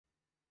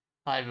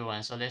Hi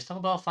everyone, so let's talk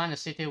about find a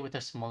city with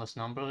the smallest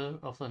number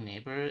of the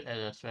neighbor at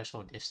a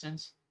threshold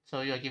distance.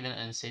 So you are given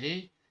n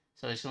city,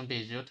 so it's going to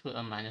be 0 to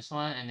n minus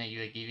 1, and then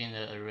you are given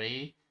the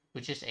array,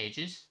 which is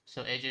edges.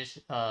 So edges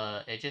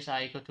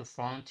are equal to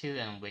from, to,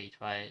 and weight,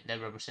 right? That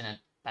represented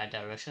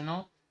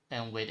bidirectional,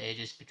 and weight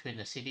edges between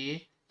the city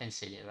A and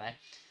city, right?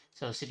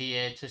 So city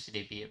A to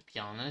city B, be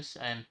honest,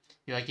 and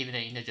you are given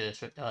the integer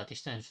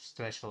distance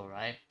threshold,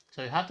 right?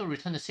 So you have to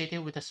return the city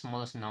with the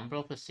smallest number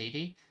of the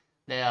city.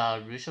 They are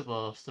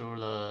reachable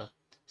through the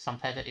some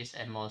pattern is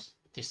at most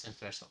distance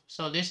threshold.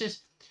 So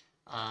this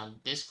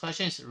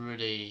question is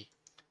really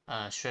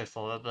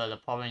straightforward, but the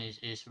problem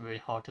is really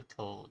hard to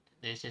code.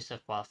 This is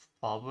a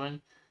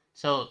problem.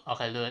 So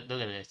okay, look at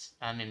this.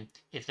 I mean,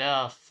 if there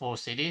are 4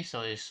 cities,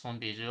 so it's going to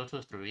be 0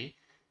 to 3.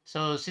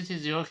 So city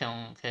 0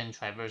 can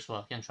traverse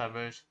can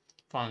traverse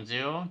from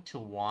 0 to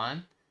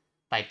 1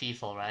 by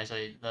default, right? So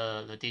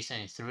the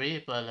distance is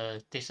 3, but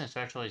the distance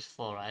threshold is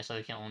 4, right? So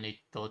you can only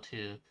go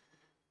to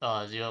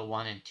 0,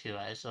 1, and 2,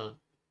 right? So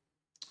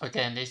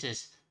again, this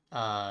is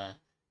uh,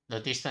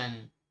 the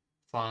distance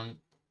from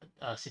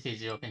city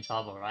 0 can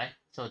travel, right?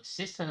 So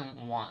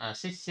system 1,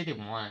 city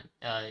 1,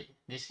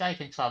 this guy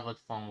can travel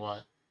from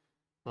what?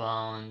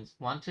 From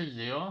 1 to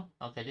 0.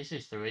 Okay, this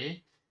is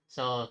 3.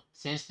 So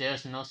since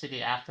there's no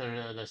city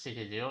after the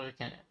city 0,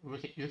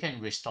 you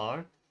can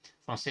restart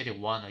from city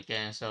 1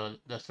 again. So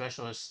the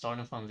threshold is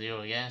starting from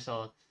 0 again.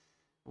 So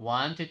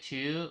 1 to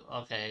 2,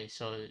 okay,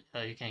 so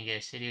you can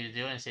get city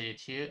 0 and city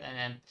 2, and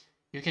then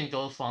you can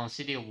go from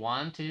city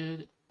 1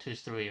 to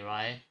 3,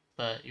 right?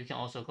 But you can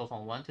also go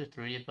from 1 to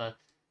 3, but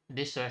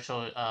this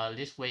threshold,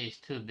 this way is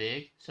too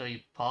big, so you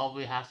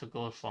probably have to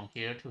go from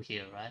here to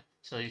here, right?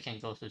 So you can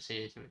go to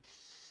city 3.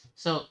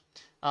 So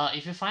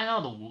if you find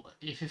out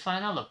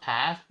the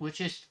path which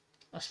is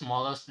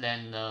smallest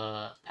than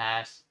the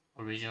path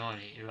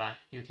originally, right?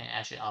 You can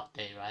actually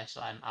update, right?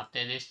 So I'm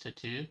update this to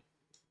 2,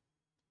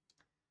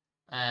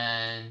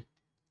 and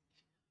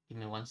give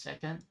me 1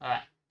 second. All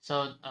right.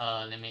 So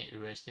let me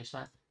erase this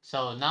one.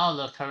 So now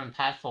the current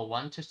path for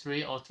 1 to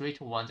 3 or 3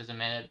 to 1 doesn't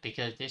matter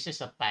because this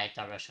is a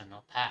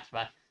bidirectional path,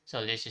 right?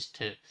 So this is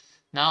 2.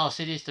 Now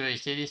city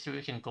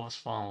 3 can go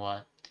from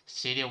what?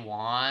 City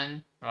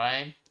 1,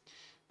 right?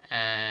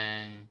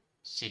 And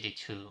city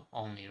 2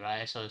 only,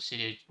 right? So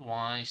city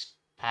 1 is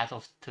path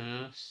of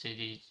 2,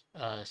 city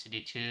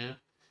 2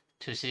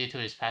 to city 2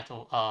 is path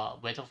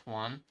of weight of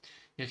 1.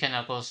 You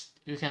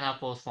cannot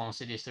go from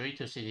city 3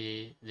 to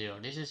city 0.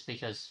 This is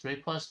because 3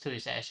 plus 2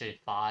 is actually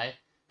 5.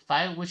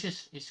 5 which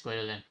is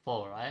greater than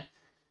 4, right?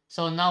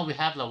 So now we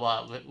have the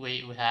what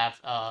we have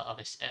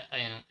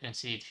in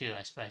city 2,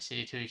 right?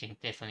 City 2 you can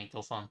definitely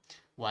go from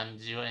 1,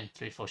 0, and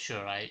 3 for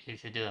sure, right?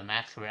 If you do the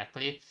math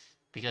correctly,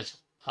 because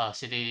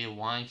city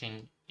 1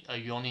 can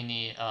you only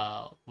need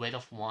weight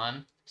of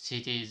 1.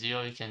 City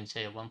 0 you can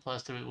say 1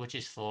 plus 3, which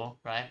is 4,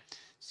 right?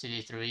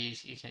 City 3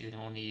 you can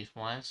only use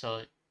 1.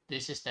 So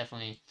this is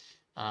definitely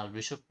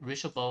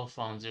reachable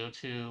from 0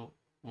 to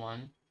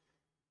 1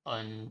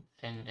 and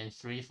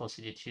 3 for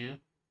city 2.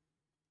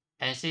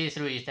 And city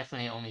 3 is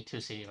definitely only 2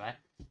 city, right?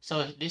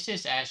 So this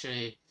is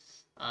actually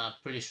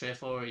pretty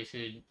straightforward if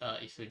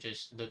you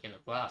just look in the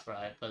graph,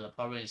 right? But the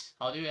problem is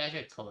how do you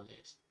actually code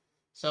this?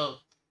 So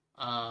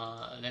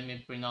let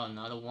me bring out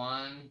another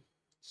one.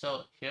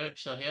 So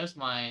here's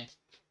my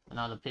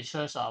another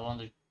picture. So I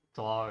want to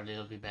draw a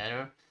little bit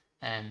better,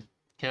 and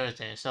here's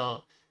it.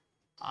 So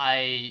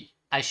I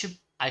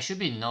should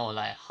be know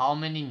like how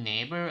many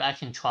neighbor I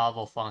can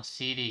travel from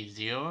city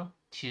 0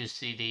 to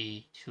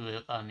city 2.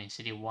 I mean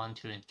city 1,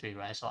 2, and 3,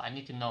 right? So I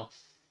need to know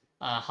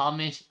how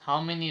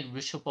many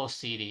reachable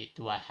city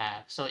do I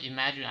have. So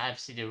imagine I have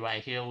city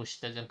right here which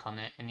doesn't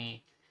connect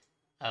any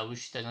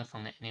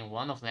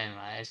one of them,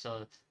 right?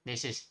 So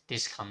this is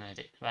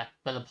disconnected, right?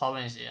 But the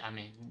problem is, I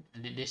mean,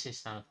 this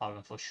is not a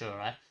problem for sure,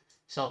 right?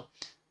 So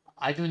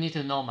I do need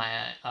to know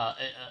my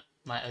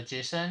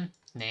adjacent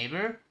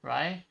neighbor,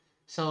 right?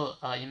 So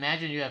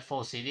imagine you have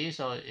 4 cities,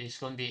 so it's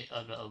going to be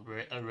an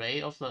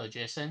array of the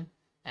adjacent,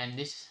 and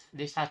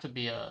this has to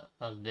be a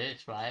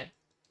list, right?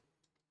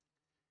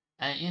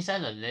 And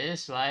inside the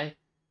list, right?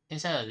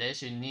 Inside the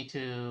list, you need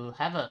to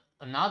have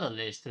another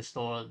list to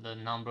store the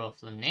number of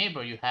the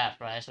neighbor you have,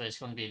 right? So it's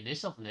going to be a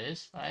list of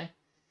lists, right?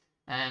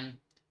 And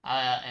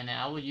and then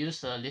I will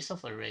use a list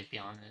of array. Be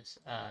honest,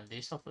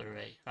 list of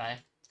array, right?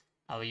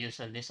 I will use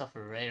a list of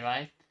array,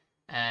 right?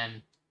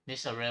 And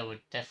this array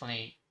would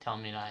definitely tell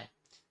me like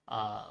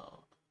uh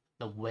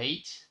the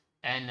weight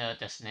and the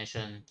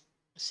destination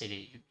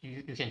city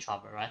you can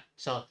travel, right?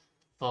 So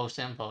for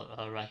example,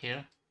 right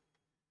here,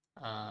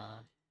 uh,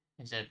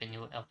 is there a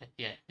new? Okay,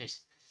 yeah,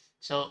 this.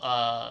 So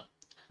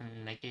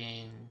I'm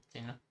making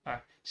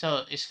alright.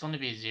 So it's going to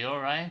be 0,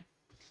 right?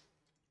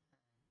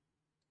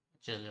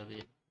 Just a little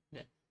bit,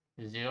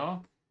 yeah,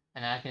 0,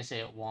 and I can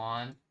say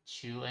 1,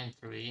 2, and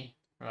 3,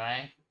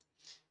 right?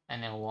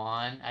 And then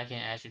 1, I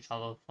can actually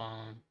travel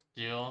from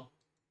 0,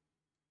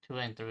 2,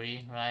 and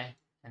 3, right?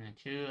 And then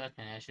 2, I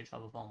can actually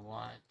travel from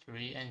 1,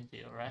 3, and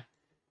 0, right?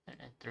 And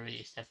then 3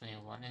 is definitely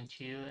 1 and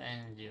 2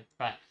 and 0,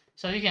 right?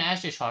 So you can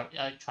actually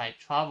try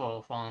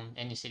travel from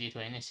any city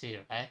to any city,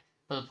 right?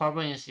 But the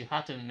problem is you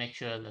have to make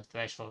sure the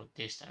threshold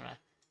distance, right?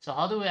 So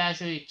how do we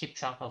actually keep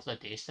track of the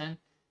distance?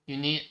 You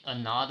need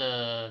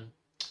another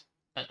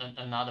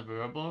another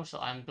variable. So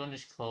I'm going to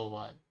call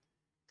what?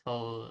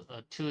 Call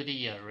a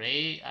 2D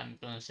array. I'm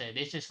going to say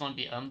this is going to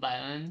be n by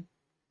n,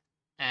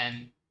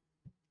 and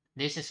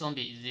this is going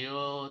to be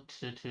 0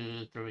 to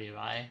 3,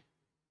 right?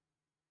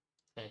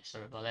 Okay,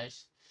 sorry about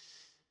this.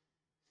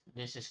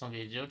 This is going to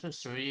be 0 to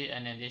 3,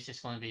 and then this is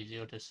going to be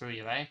 0 to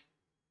 3, right?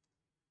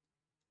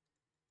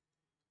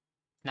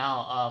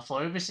 Now,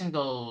 for every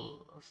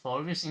single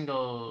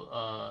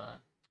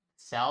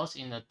cells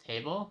in the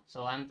table,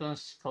 so I'm going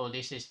to call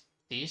this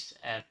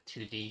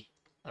F2D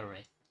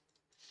array.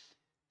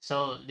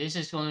 So this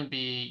is going to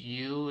be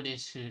U,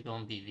 this is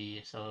going to be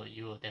V. So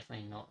you will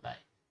definitely know that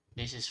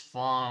this is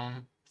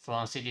from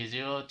city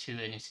 0 to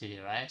any city,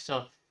 right?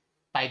 So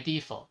by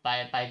default,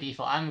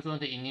 I'm going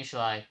to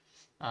initialize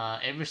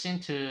everything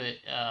to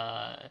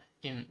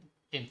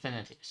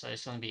infinity. So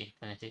it's going to be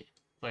infinity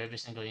for every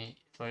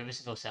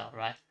single cell,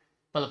 right?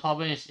 But the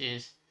problem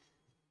is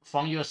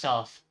from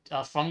yourself,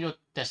 from your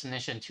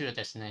destination to your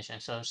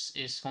destination. So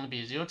it's going to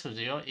be 0 to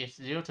 0. If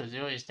 0 to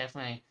 0 is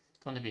definitely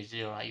going to be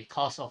 0, right? It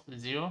costs of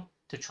 0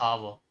 to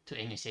travel to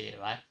any city,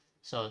 right?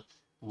 So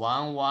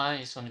 1, 1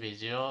 is going to be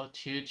 0,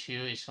 2, 2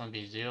 is going to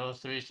be 0,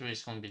 3, 3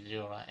 is going to be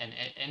 0, right? And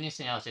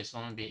anything else is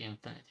going to be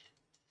infinity,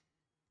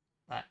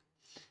 right?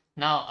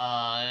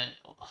 Now,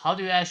 how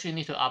do you actually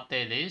need to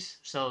update this?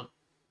 So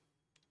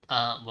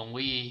when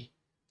we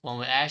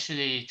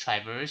actually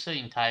traverse the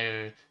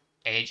entire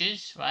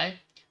edges, right?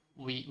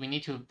 We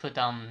need to put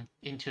them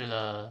into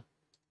the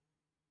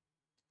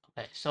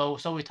okay. So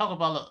we talk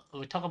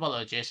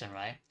about adjacent,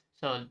 right?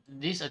 So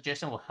this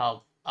adjacent will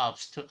help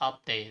us to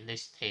update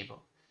this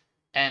table.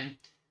 And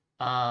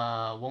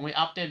when we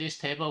update this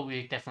table,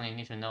 we definitely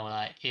need to know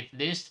like if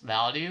this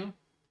value,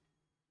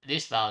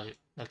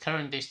 the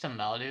current distance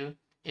value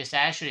is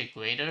actually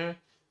greater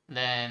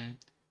than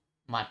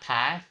my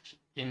path.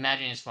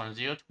 Imagine it's from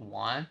 0 to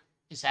 1.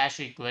 It's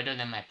actually greater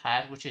than my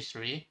path, which is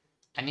 3.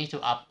 I need to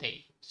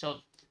update.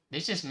 So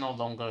this is no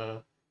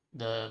longer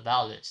the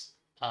valid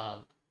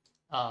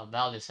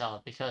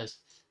cell because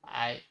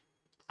I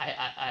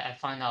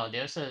find out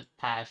there's a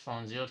path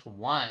from 0 to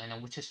 1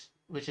 and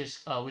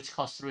which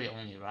costs 3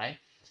 only, right?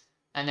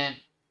 And then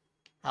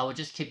I will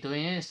just keep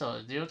doing it.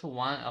 So 0 to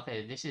 1,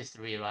 okay, this is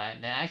 3, right?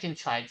 Then I can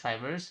try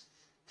traverse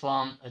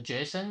from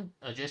adjacent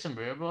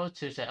variable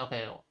to say,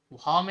 okay,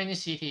 how many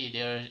city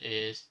there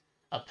is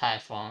a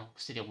path from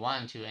city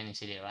 1 to any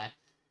city, right?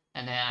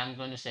 And then I'm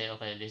going to say,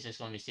 okay, this is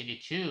going to be city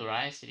 2,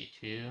 right? City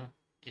 2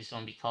 is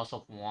going to be cost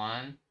of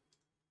 1,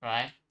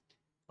 right?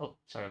 Oh,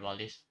 sorry about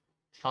this.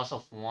 Cost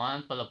of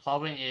 1, but the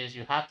problem is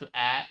you have to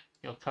add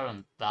your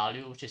current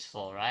value, which is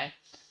 4, right?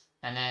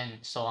 And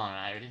then so on,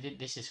 right?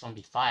 This is going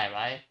to be 5,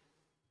 right?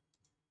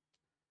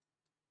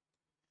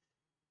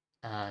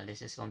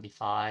 This is going to be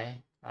 5,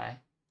 right?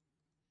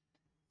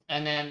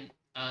 And then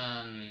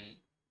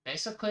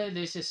basically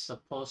this is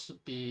supposed to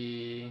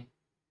be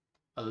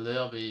a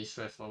little bit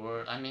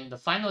straightforward. I mean, the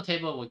final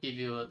table will give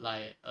you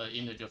like an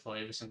integer for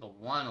every single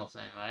one of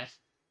them, right?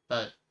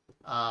 But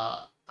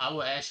I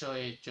will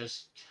actually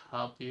just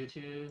help you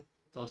to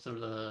go through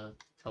the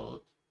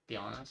code, be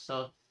honest.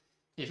 So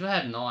if you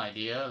have no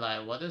idea,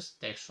 like what is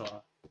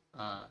Dextra?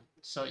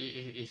 So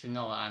if you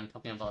know, I'm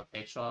talking about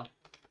Dextra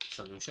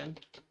solution.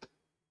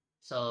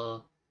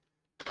 So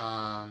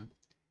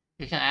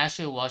you can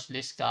actually watch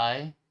this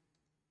guy,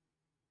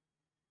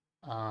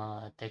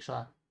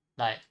 Dextra,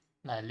 like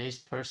this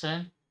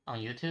person on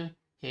YouTube.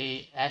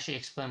 He actually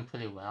explained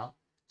pretty well.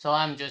 So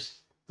I'm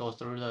just go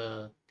through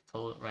the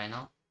code right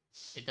now.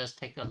 It does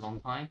take a long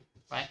time,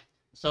 right?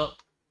 So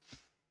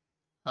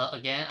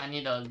again, I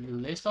need a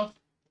list of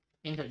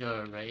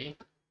integer array,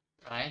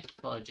 right?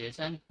 For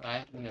adjacent,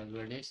 right? I need a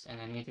list, and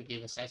I need to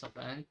give a size of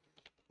n,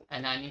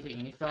 and I need to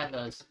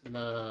initialize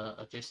the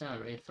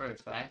adjacent array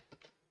first, right?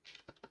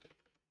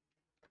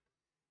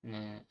 And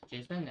then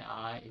adjacent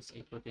I is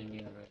equal to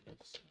new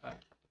arrays,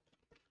 right?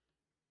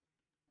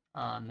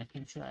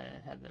 Making sure I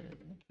have the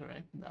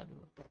correct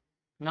value.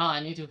 Now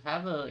I need to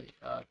have a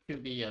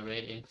QB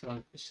array. It's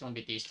going to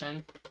be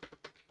distant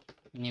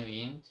new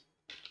int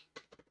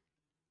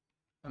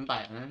n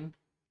by n.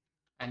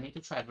 I need to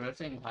traverse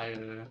the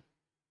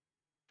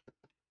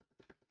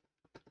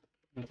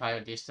entire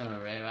distance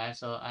array, right?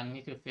 So I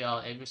need to fill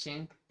out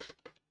everything.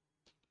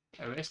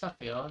 Array stuff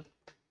filled,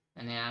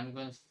 and then I'm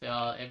going to fill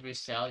out every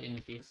cell in the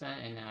distance,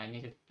 and then I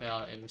need to fill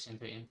out everything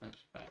to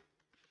infinite, right?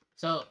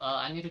 So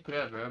I need to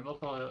create a variable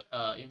called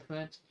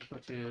infinite equal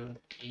to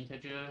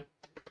integer,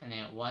 and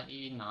then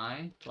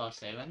 1e9 plus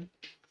 7.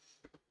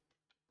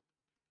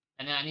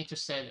 And then I need to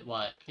set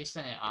what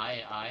distance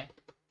I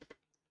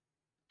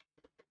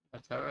the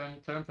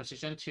current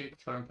position to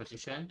current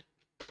position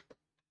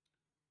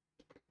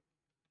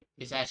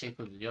is actually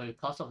equal to 0. The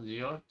cost of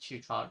 0 to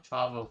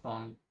travel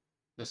from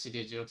the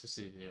city 0 to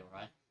city 0,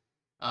 right?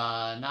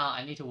 Now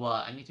I need to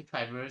what? I need to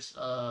traverse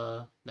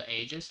the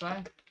edges,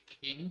 right?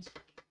 Int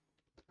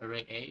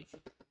array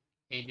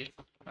ages,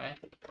 right?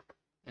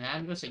 And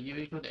I'm going to say u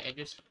equal to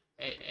ages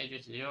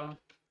 0,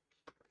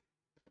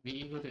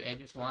 v equal to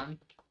ages 1,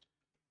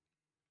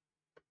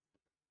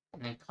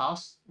 and then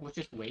cost, which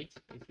is weight,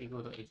 is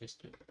equal to ages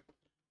 2.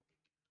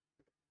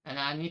 And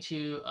I need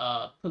to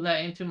put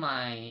that into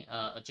my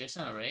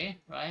adjacent array,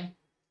 right?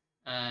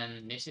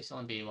 And this is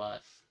going to be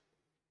what?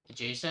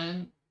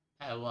 Adjacent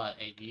at what?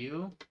 A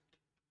u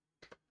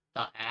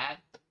dot add,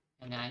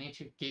 and then I need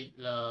to give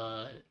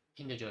the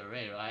integer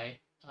array, right?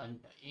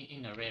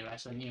 In array, right?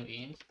 So new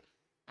int.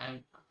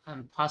 I'm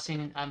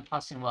passing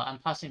what? I'm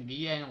passing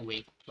v and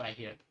weight right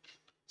here.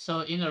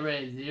 So in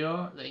array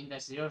 0, the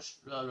index 0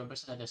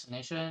 represents the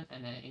destination,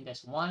 and then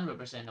index 1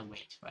 represents the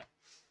weight, right?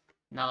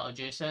 Now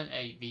adjacent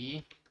a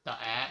v dot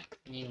add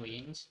new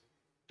int,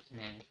 and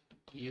then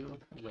u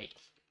weight.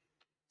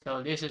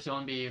 So this is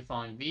going to be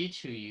from v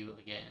to u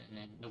again, and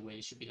then the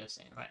weight should be the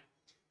same, right?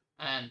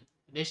 And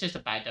this is the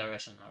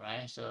bidirectional,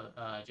 right? So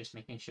just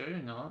making sure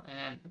you know.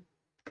 And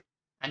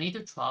I need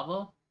to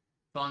travel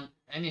from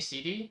any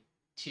city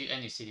to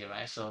any city,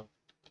 right? So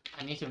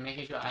I need to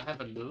make sure I have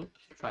a loop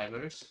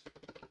traverse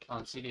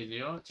from city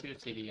 0 to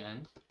city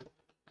n.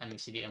 I mean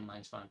city n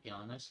minus 1, to be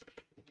honest.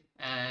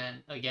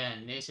 And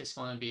again, this is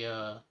going to be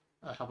a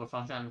helper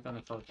function I'm going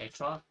to call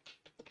extra.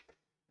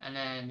 And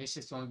then this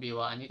is going to be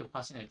what I need to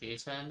pass in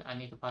adjacent. I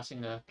need to pass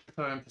in the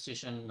current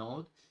position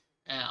node,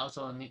 and I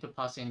also need to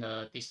pass in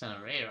the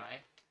distant array,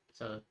 right?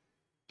 So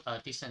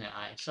distant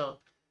I. So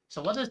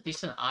what does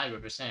distant I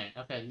represent?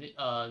 Okay,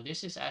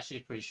 this is actually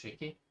pretty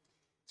tricky.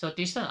 So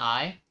distant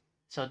I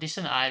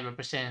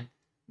represent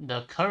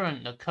the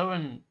current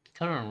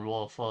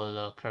row for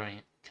the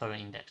current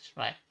index,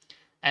 right?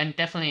 And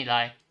definitely,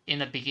 like in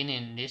the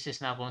beginning, this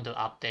is not going to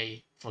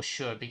update for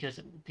sure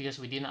because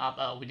we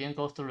didn't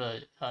go through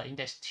the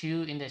index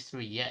 2, index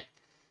 3 yet.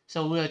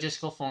 So we'll just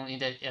go from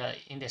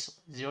index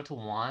 0 to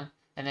 1,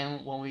 and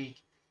then when we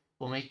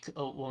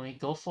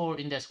go for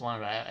index 1,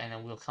 right, and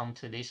then we'll come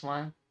to this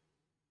one,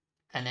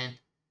 and then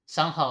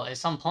somehow at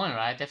some point,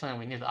 right, definitely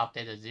we need to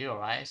update the 0,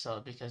 right?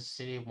 So because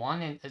city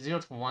 1 and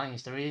 0 to 1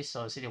 is 3,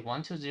 so city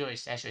 1 to 0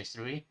 is actually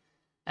 3.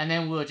 And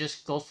then we'll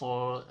just go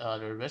for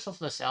the rest of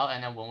the cell,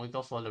 and then when we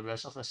go for the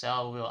rest of the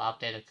cell, we'll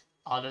update the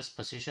other's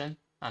position.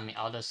 I mean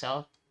other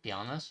cell, be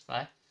honest,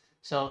 right?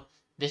 So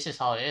this is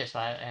how it is,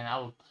 right? And I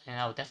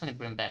will definitely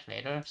bring back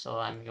later. So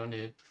I'm going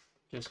to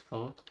just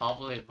code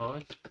probably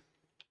void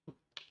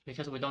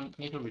because we don't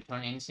need to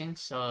return anything.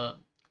 So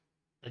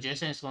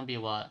adjacent is going to be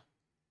what?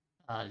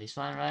 This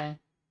one, right?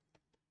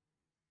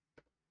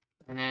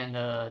 And then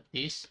the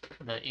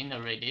in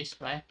array this,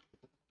 right?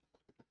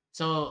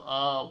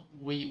 So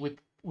we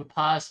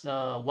pass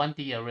the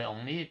 1D array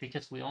only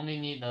because we only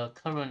need the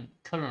current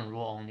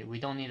row only.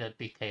 We don't need a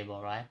big table,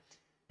 right?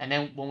 And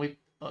then when we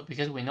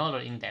because we know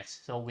the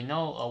index, so we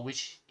know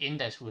which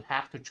index we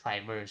have to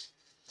traverse,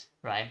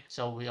 right?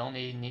 So we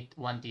only need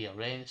 1D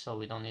array, so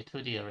we don't need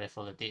 2D array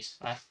for the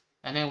disk, right?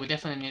 And then we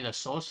definitely need a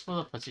source for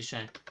the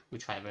position we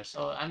traverse.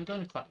 So I'm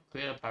going to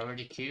create a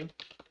priority queue.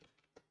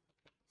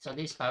 So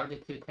this priority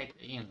queue takes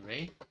the in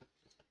array,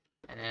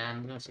 and then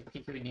I'm going to say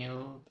pq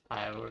new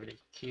priority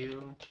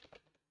queue.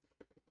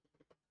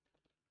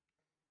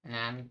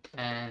 And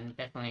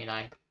definitely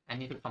like I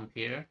need to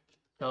compare.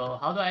 So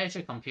how do I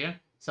actually compare?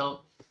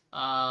 So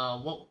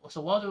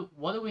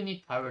what do we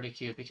need priority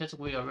queue? Because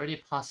we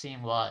already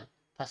passing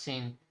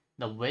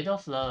the weight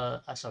of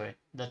the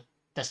the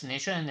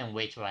destination and then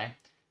weight, right?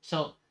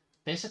 So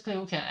basically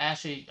we can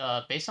actually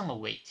based on the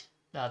weight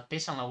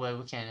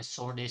we can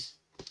sort this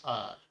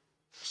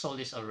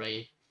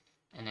array,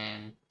 and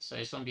then so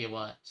it's gonna be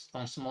what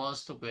from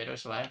smallest to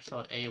greatest, right?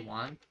 So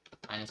a1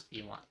 minus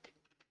b1.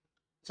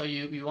 So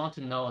you want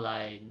to know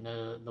like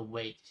the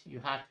weight. You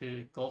have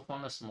to go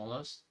from the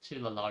smallest to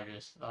the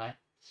largest, right?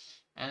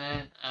 And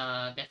then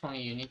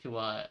definitely you need to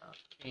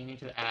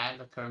add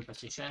the current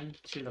position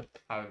to the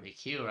priority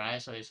queue,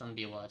 right? So it's gonna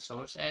be what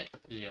source at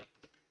 0.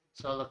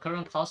 So the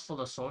current cost for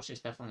the source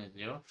is definitely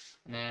 0,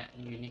 and then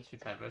you need to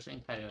traverse the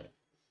entire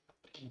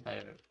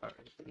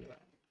priority queue,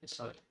 right?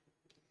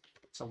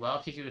 So while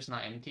PQ is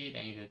not empty,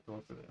 then you could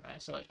go through it,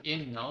 right? So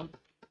in node,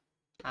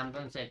 I'm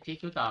going to say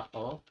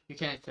pq.pull. You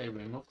can say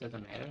remove,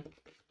 doesn't matter.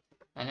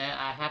 And then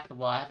I have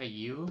a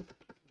u,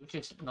 which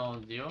is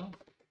node 0,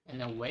 and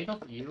the weight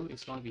of u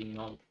is going to be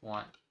node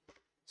 1.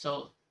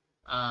 So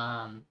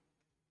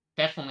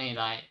definitely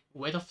like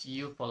weight of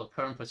u for the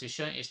current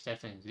position is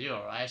definitely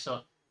 0, right?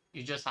 So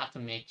you just have to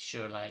make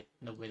sure like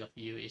the weight of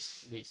u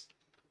is this.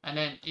 And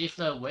then if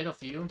the weight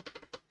of u,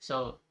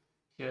 so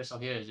here is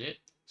it.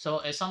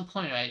 So at some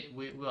point, right,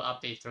 we will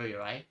update 3,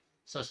 right?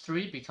 So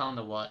 3 become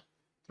the what?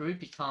 3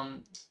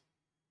 become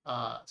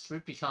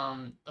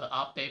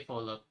update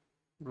for the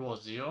row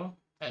 0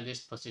 at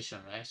this position,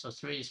 right? So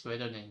 3 is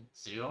greater than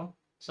 0.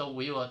 So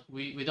we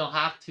don't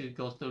have to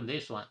go through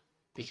this one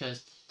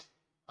because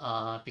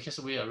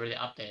we already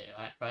updated,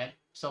 right?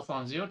 So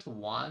from 0 to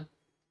 1,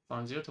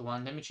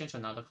 let me change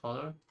another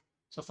color.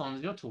 So from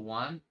 0 to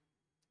 1,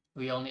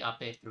 we only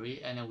update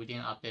 3, and then we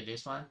didn't update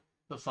this one.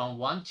 but from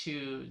 1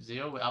 to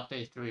 0 we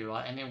update 3,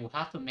 right? And then we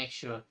have to make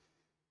sure,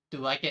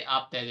 do I get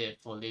updated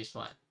for this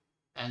one?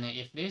 And then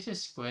if this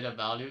is greater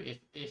value,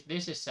 if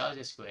this is cell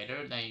is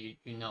greater, then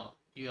you know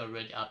you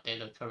already update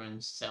the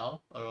current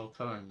cell or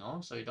current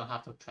node, so you don't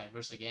have to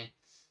traverse again.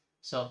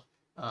 So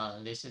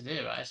this is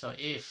it, right? So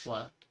if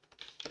what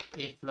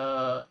if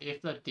the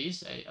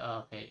this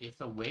okay, if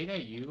the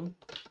weighted u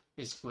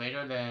is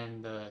greater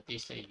than the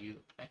this u,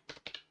 okay,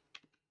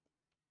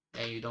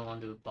 then you don't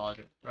want to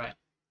bother, right?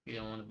 You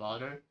don't want to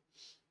bother.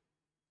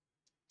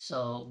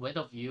 So weight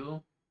of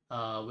u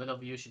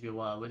should be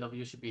what? Weight of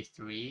u should be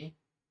 3,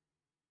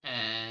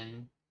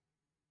 and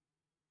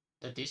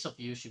the dis of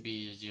u should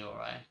be 0,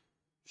 right?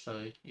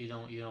 So you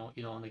don't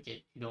want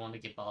to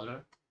get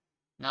bothered.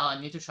 Now I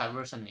need to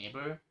traverse a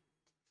neighbor,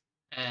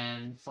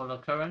 and for the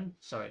current,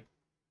 sorry,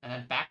 and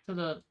then back to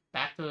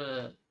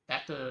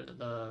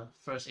the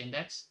first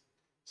index.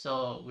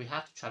 So we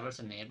have to traverse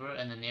a neighbor,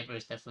 and the neighbor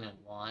is definitely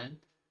 1.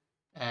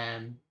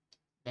 And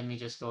let me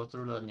just go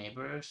through the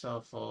neighbor.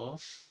 So for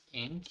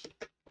int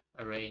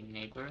array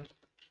neighbor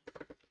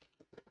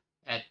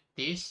at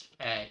this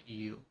at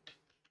u,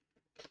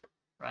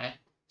 right?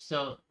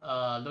 So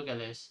look at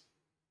this.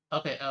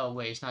 Okay, oh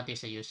wait, it's not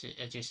this at u, it's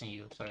adjacent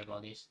u. Sorry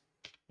about this.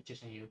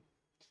 Adjacent u.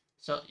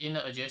 So in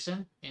the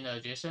adjacent,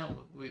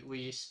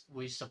 we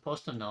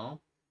supposed to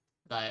know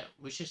like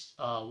which is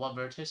what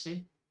vertex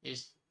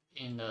is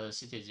in the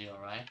city 0,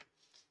 right?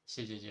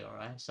 City 0,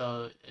 right?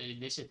 So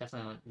this is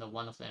definitely the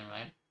one of them,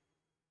 right?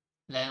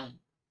 Then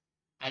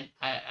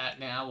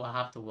then I will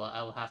have to what?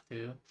 I will have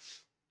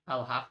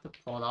to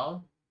pull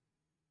out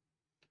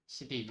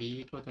city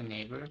v equal to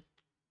neighbor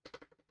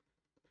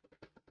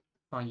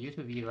from u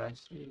to v, right?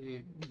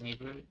 City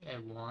neighbor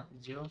at 1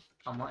 0,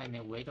 comma, and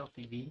then weight of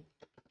v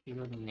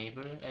equal to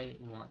neighbor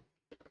at 1.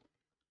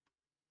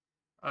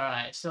 All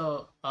right,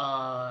 so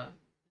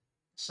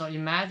so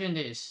imagine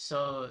this.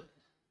 So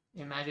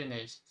imagine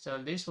this. So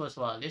this was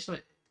what? This was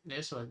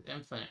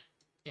infinite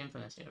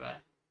here,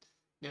 right?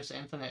 This was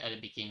infinite at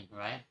the beginning,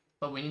 right?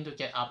 But we need to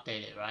get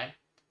updated, right?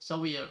 So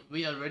we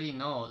already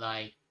know,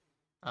 like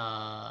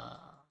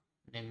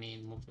let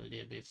me move a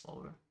little bit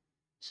forward.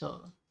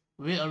 So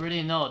we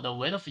already know the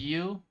weight of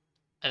u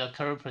at the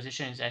current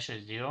position is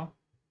actually 0,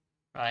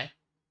 right?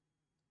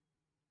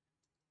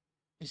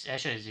 It's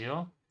actually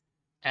 0.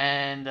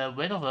 And the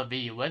weight of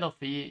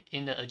v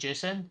in the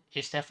adjacent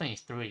is definitely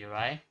 3,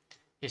 right?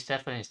 It's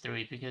definitely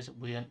 3 because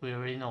we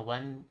already know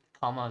 1,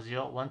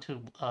 0, 1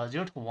 to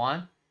 0 to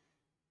 1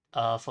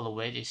 for the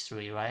weight is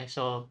 3, right?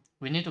 So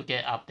we need to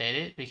get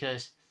updated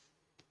because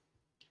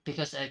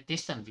at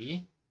distant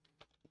v,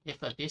 if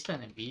the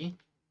distant v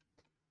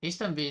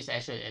is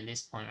actually at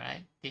this point,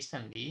 right?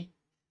 Distant v,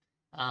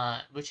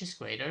 which is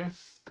greater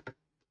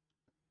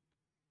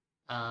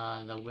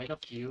the weight of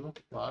u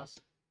plus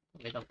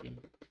weight of v.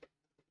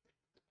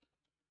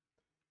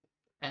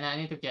 And I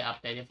need to get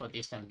updated for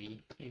distant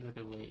v equal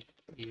to weight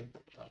u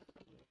plus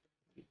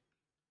v.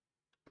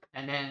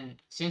 And then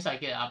since I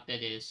get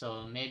updated,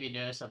 so maybe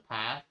there's a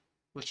path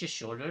which is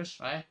shorter,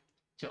 right?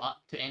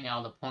 To any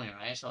other point,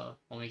 right? So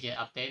when we get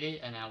updated,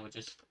 and I will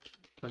just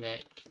put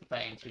it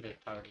back into the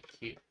priority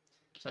queue.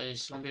 So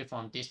it's gonna be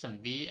from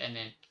distant v, and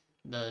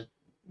then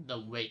the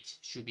weight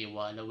should be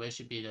what? The weight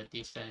should be the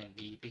distant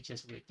v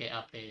because we get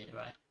updated,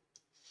 right?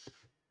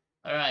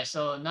 All right,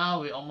 so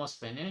now we almost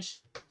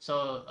finished.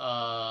 So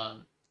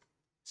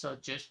so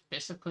just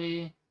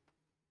basically,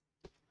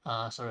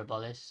 sorry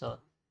about this. So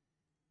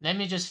let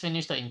me just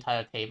finish the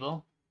entire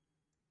table,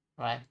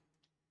 right?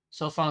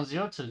 So from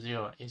 0 to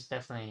 0 is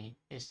definitely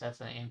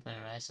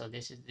infinite, right? So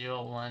this is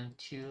 0, 1,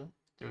 2,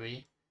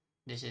 3.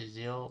 This is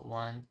 0,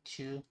 1,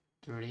 2,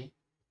 3,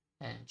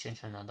 and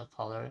change another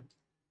color.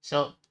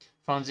 So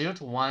from 0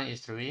 to 1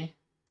 is 3.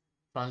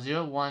 From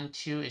 0, 1,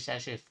 2 is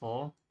actually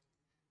 4.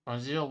 From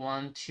 0,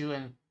 1, 2,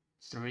 and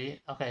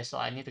 3. Okay, so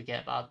I need to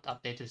get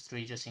update to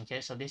 3 just in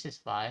case. So this is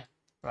 5,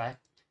 right?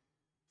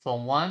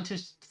 From 1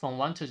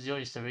 to 0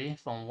 is 3.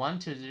 From 1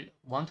 to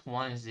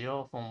 1 is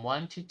 0. From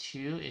 1 to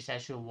 2 is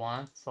actually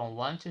 1. From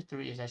 1 to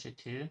 3 is actually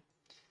 2.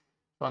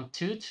 From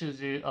 2 to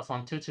 0,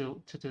 from 2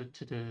 to 2 to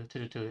 2 to 2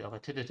 to 2. Okay,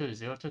 2 to 2 is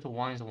 0. 2 to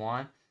 1 is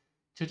 1.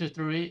 2 to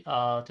 3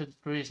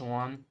 is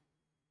 1.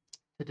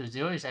 2 to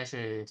 0 is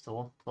actually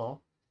 4.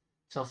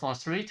 So from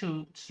 3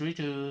 to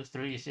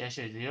 3 is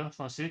actually 0.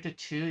 From 3 to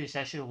 2 is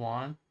actually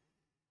 1.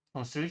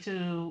 From 3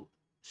 to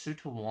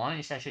 1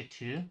 is actually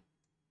 2.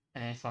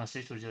 And then from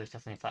 3 to 0 is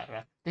definitely 5,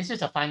 right? This is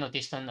the final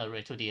distance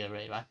array to the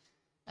array, right?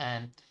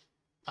 And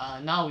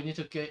now we need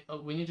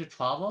to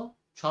travel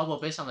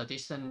based on the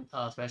distance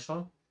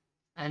threshold.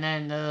 And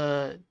then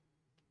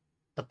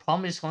the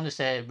prompt is going to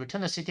say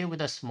return a city with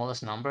the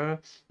smallest number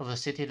of the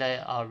city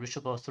that are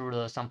reachable through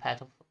the some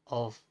path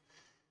of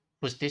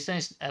whose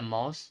distance at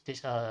most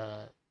this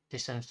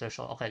distance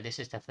threshold. Okay, this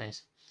is definitely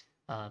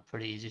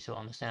pretty easy to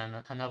understand.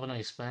 I'm not going to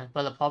explain,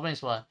 but the problem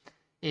is what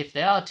if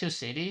there are two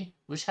cities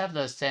which have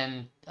the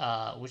same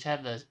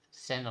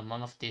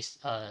amount of this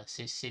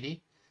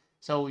city,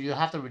 so you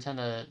have to return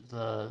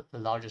the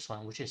largest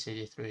one, which is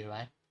city 3,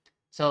 right?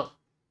 So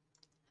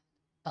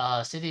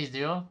city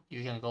 0,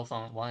 you can go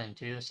from 1 and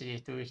 2. City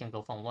 3, you can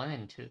go from 1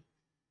 and 2.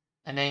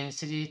 And then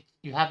city,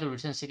 you have to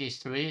return city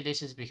 3.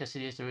 This is because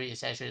city 3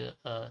 is actually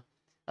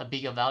a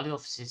bigger value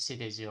of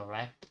city 0,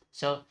 right?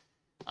 So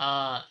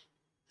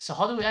so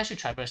how do we actually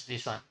traverse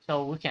this one?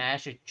 So we can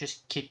actually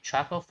just keep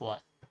track of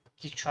what?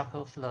 Keep track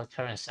of the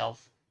current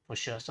self for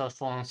sure. So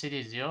from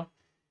city 0,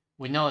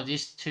 we know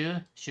these two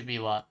should be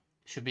what?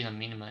 Should be the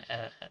minimum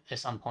at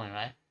some point,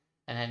 right?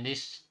 And then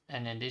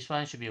this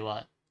one should be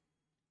what?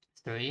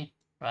 3,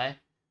 right?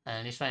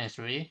 And this one is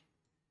 3,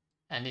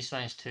 and this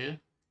one is 2.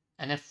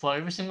 And then for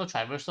every single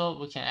traversal,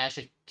 we can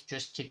actually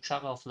just keep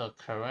track of the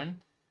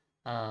current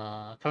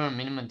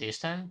minimum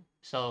distance.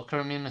 So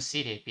current minimum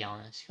city, to be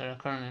honest,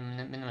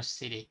 current minimum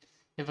city.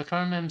 If a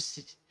current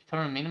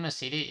minimum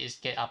city is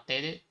get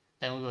updated,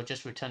 then we will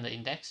just return the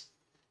index.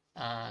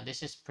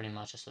 This is pretty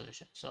much a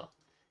solution. So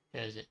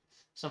here's it.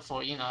 So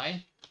for in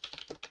I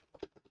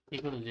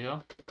equal to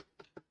 0,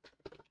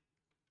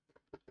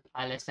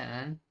 I less than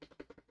n,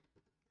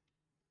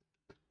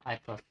 I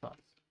plus plus.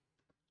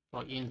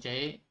 For in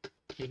j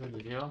equal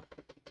to 0,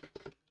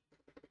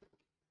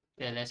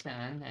 j less than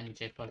n, and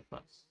j plus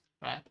plus,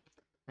 right?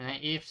 And then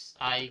if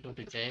I equal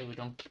to j, we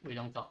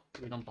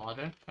don't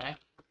bother, right?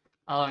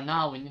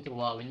 Now we need to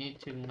what? We need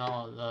to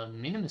know the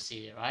minimum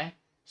city, right?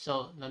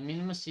 So the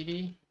minimum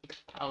city,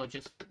 I will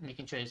just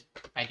making sure it's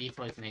by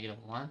default is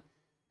 -1,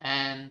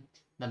 and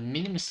the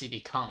minimum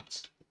city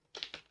count.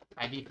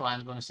 By default,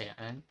 I'm going to say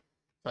n.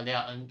 So they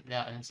are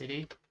n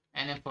city,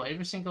 and then for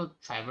every single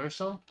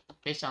traversal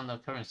based on the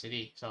current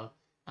city. So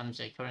I'm going to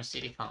say current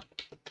city count.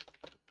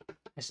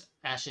 It's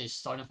actually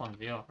starting from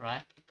 0,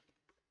 right?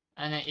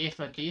 And then if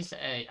these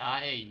I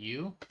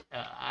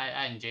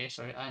and j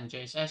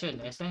is actually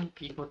less than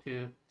equal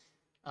to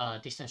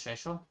distance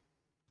threshold,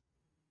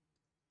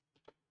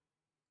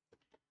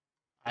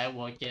 I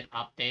will get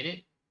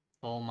updated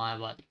for my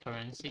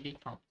current city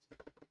count.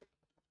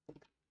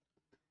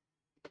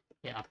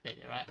 Get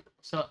updated, right?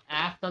 So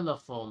after the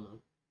for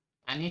loop,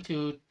 I need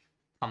to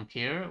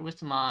compare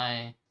with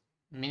my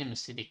minimum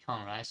city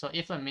count, right? So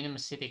if a minimum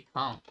city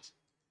count,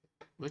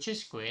 which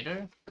is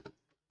greater,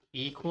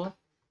 equal,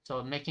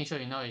 so making sure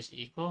you know it's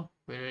equal,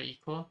 greater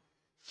equal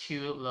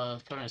to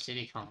the current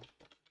city count,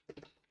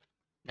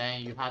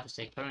 then you have to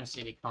say current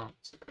city count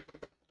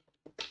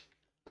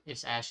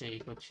is actually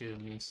equal to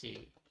min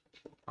city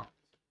count.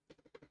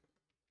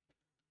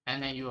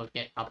 And then you will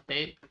get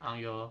update on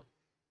your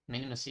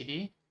minimum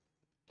city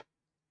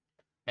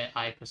at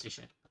I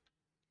position.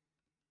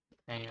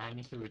 And I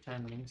need to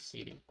return min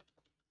city.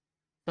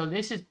 So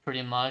this is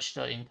pretty much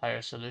the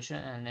entire solution,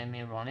 and let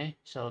me run it.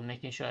 So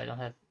making sure I don't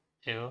have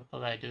error,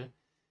 what I do.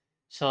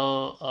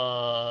 So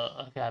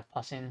okay, I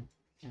pass in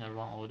the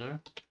wrong order.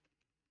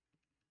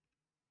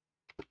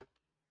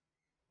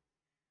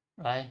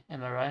 Right?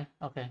 Am I right?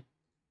 Okay.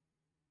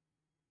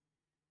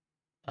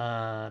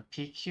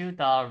 PQ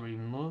dot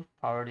remove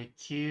priority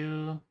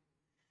queue.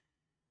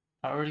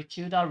 Priority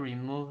queue dot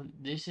remove.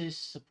 This is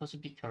supposed to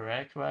be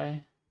correct,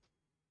 right?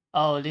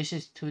 Oh, this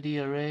is 2D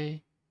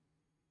array.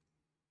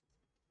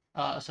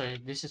 Sorry,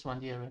 this is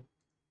 1D array.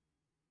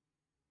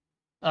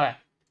 Alright,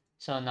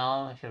 so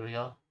now here we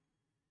go.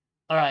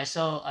 Alright,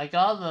 so I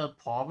got the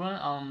problem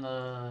on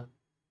the...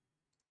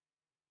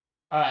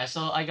 Alright,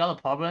 so I got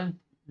a problem.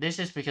 This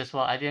is because,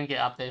 well, I didn't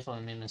get update from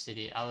the minimum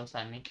city. I was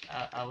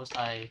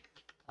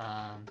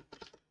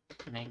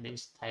make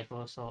this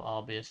typo so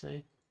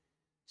obviously.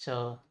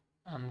 So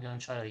I'm gonna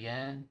try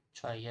again,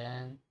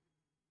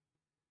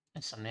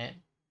 and submit.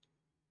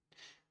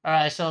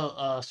 Alright,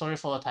 so sorry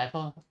for the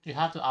typo. You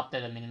have to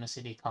update the minimum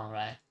city count,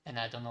 right? And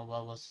I don't know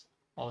what was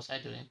I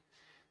doing.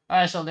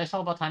 Alright, so let's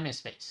talk about time and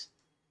space.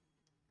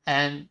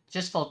 And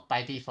just for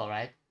by default,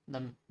 right?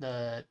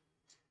 The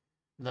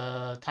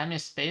time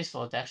and space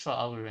for the actual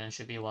algorithm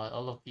should be what?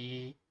 All of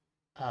v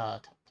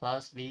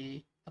plus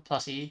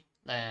e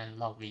and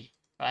log v,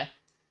 right?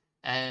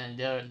 And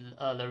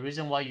the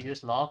reason why you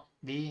use log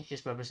v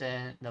is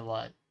represent the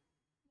what?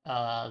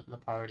 The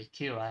priority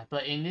queue, right?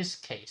 But in this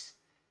case,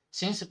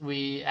 since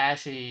we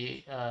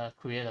actually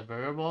create a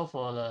variable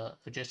for the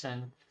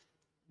adjacent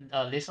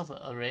list of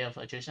array of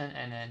adjacent,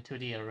 and then to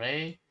the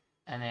array,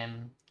 and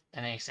then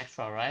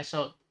etc., right?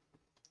 So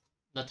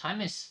the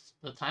time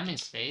and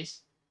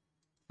space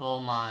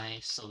for my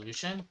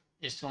solution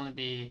is going to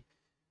be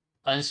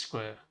n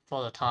squared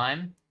for the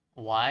time.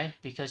 Why?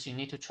 Because you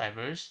need to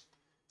traverse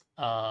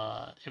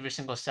every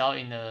single cell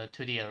in the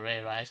 2D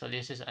array, right? So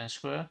this is n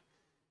squared,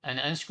 and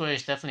n squared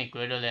is definitely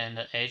greater than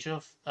the edge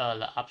of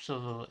the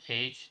absolute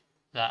age,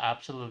 the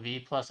absolute v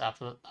plus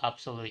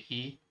absolute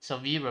e. So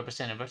v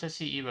represent the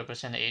vertices, e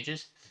represent the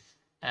edges,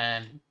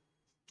 and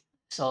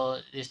so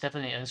it's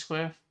definitely n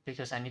squared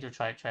because I need to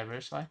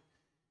traverse, right?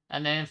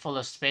 And then for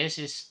the space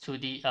is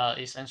 2D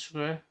is n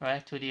squared,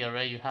 right? 2D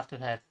array you have to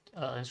have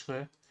n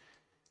squared.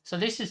 So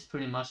this is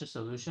pretty much the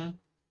solution.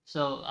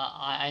 So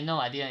I know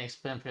I didn't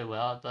explain pretty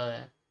well,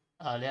 but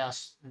there are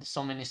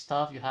so many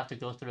stuff you have to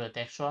go through the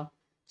Dextra.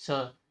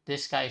 So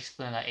this guy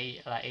explained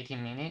like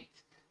 18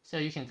 minutes. So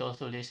you can go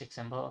through this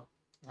example,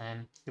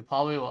 and you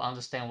probably will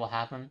understand what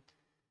happened.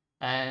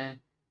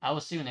 And I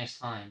will see you next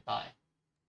time. Bye.